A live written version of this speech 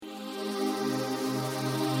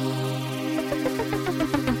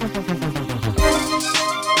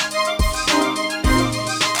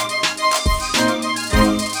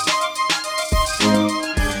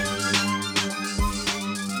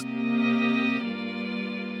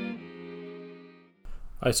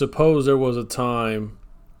I suppose there was a time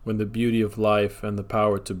when the beauty of life and the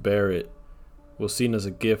power to bear it was seen as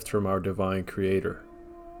a gift from our divine creator.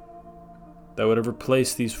 That whatever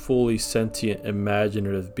placed these fully sentient,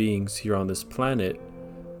 imaginative beings here on this planet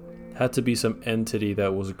had to be some entity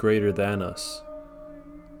that was greater than us.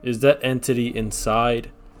 Is that entity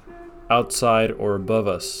inside, outside, or above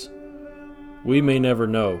us? We may never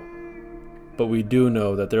know, but we do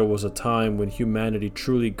know that there was a time when humanity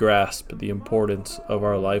truly grasped the importance of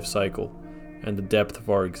our life cycle and the depth of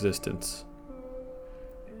our existence.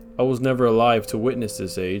 I was never alive to witness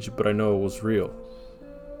this age, but I know it was real.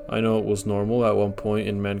 I know it was normal at one point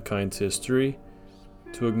in mankind's history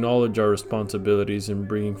to acknowledge our responsibilities in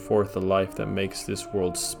bringing forth the life that makes this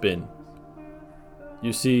world spin.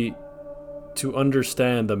 You see, to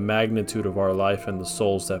understand the magnitude of our life and the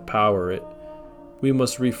souls that power it, we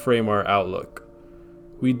must reframe our outlook.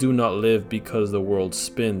 We do not live because the world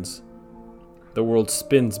spins. The world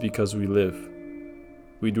spins because we live.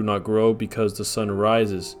 We do not grow because the sun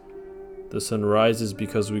rises. The sun rises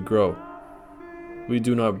because we grow. We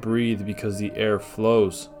do not breathe because the air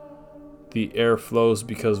flows. The air flows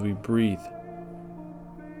because we breathe.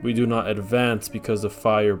 We do not advance because the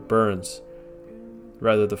fire burns.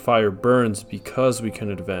 Rather, the fire burns because we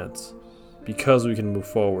can advance, because we can move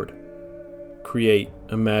forward. Create,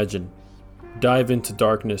 imagine, dive into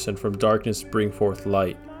darkness, and from darkness bring forth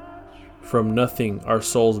light. From nothing, our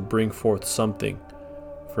souls bring forth something.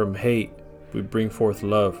 From hate, we bring forth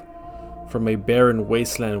love. From a barren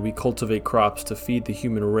wasteland, we cultivate crops to feed the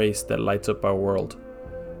human race that lights up our world.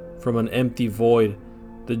 From an empty void,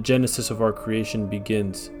 the genesis of our creation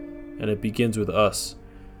begins, and it begins with us.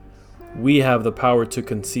 We have the power to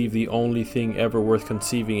conceive the only thing ever worth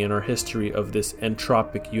conceiving in our history of this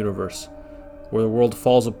entropic universe, where the world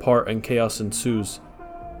falls apart and chaos ensues.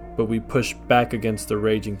 But we push back against the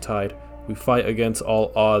raging tide. We fight against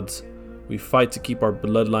all odds. We fight to keep our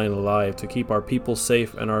bloodline alive, to keep our people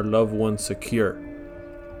safe and our loved ones secure.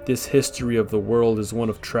 This history of the world is one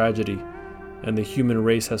of tragedy, and the human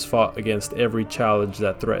race has fought against every challenge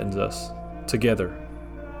that threatens us, together.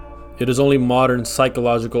 It is only modern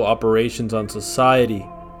psychological operations on society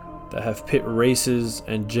that have pit races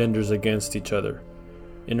and genders against each other,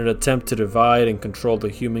 in an attempt to divide and control the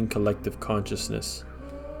human collective consciousness.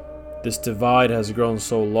 This divide has grown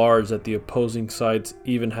so large that the opposing sides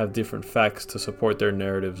even have different facts to support their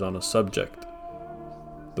narratives on a subject.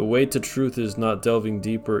 The way to truth is not delving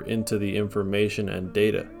deeper into the information and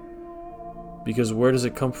data. Because where does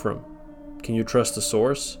it come from? Can you trust the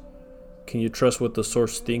source? Can you trust what the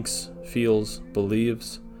source thinks, feels,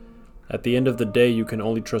 believes? At the end of the day, you can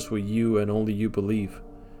only trust what you and only you believe.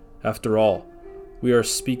 After all, we are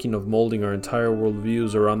speaking of molding our entire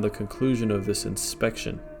worldviews around the conclusion of this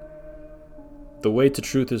inspection. The way to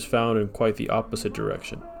truth is found in quite the opposite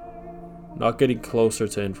direction. Not getting closer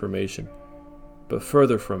to information, but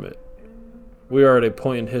further from it. We are at a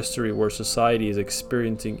point in history where society is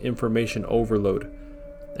experiencing information overload,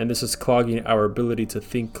 and this is clogging our ability to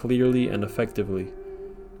think clearly and effectively.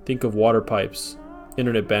 Think of water pipes,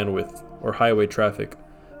 internet bandwidth, or highway traffic.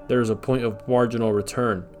 There is a point of marginal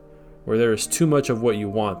return, where there is too much of what you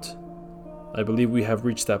want. I believe we have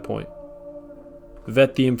reached that point.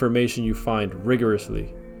 Vet the information you find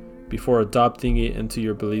rigorously before adopting it into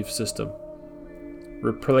your belief system.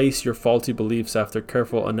 Replace your faulty beliefs after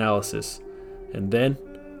careful analysis, and then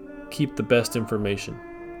keep the best information.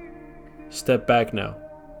 Step back now.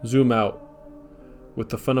 Zoom out with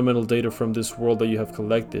the fundamental data from this world that you have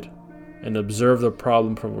collected and observe the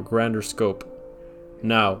problem from a grander scope.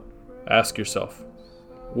 Now, ask yourself,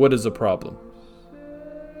 what is the problem?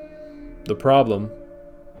 The problem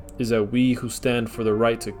is that we who stand for the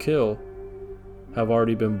right to kill have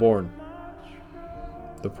already been born.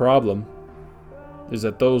 The problem is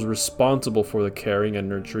that those responsible for the caring and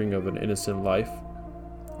nurturing of an innocent life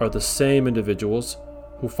are the same individuals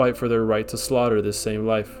who fight for their right to slaughter this same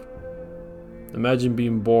life. Imagine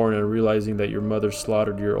being born and realizing that your mother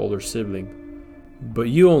slaughtered your older sibling, but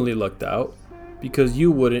you only lucked out because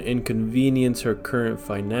you wouldn't inconvenience her current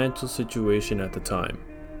financial situation at the time.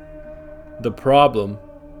 The problem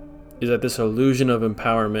is that this illusion of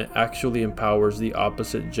empowerment actually empowers the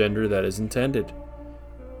opposite gender that is intended.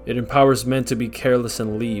 It empowers men to be careless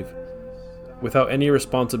and leave, without any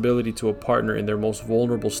responsibility to a partner in their most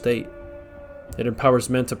vulnerable state. It empowers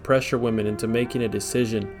men to pressure women into making a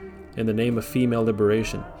decision in the name of female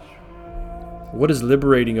liberation. What is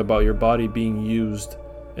liberating about your body being used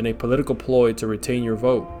in a political ploy to retain your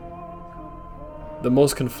vote? The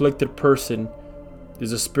most conflicted person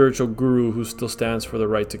is a spiritual guru who still stands for the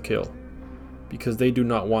right to kill, because they do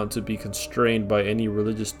not want to be constrained by any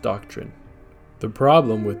religious doctrine. The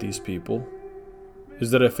problem with these people is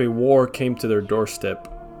that if a war came to their doorstep,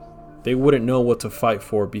 they wouldn't know what to fight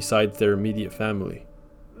for besides their immediate family.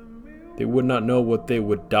 They would not know what they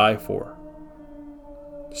would die for.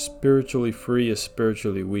 Spiritually free is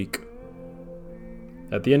spiritually weak.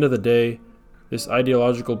 At the end of the day, this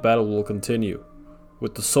ideological battle will continue,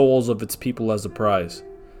 with the souls of its people as a prize.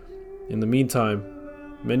 In the meantime,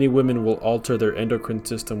 many women will alter their endocrine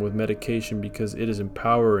system with medication because it is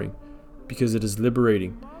empowering, because it is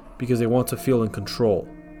liberating, because they want to feel in control.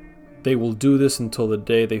 They will do this until the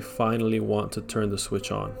day they finally want to turn the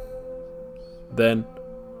switch on. Then,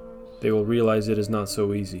 they will realize it is not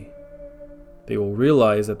so easy. They will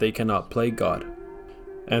realize that they cannot play God,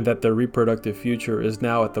 and that their reproductive future is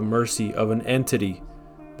now at the mercy of an entity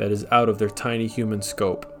that is out of their tiny human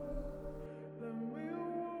scope.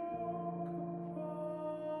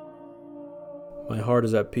 My heart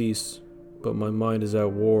is at peace, but my mind is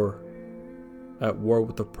at war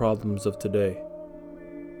with the problems of today,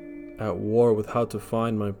 at war with how to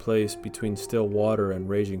find my place between still water and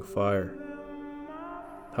raging fire.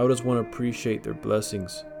 How does one appreciate their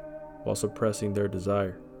blessings while suppressing their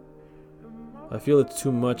desire? I feel it's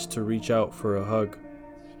too much to reach out for a hug,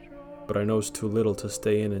 but I know it's too little to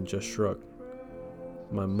stay in and just shrug.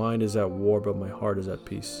 My mind is at war, but my heart is at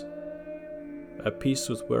peace. At peace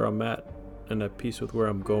with where I'm at, and at peace with where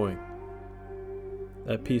I'm going.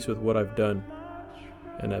 At peace with what I've done,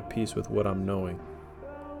 and at peace with what I'm knowing.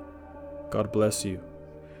 God bless you.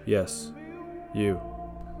 Yes, you.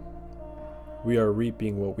 We are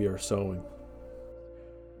reaping what we are sowing.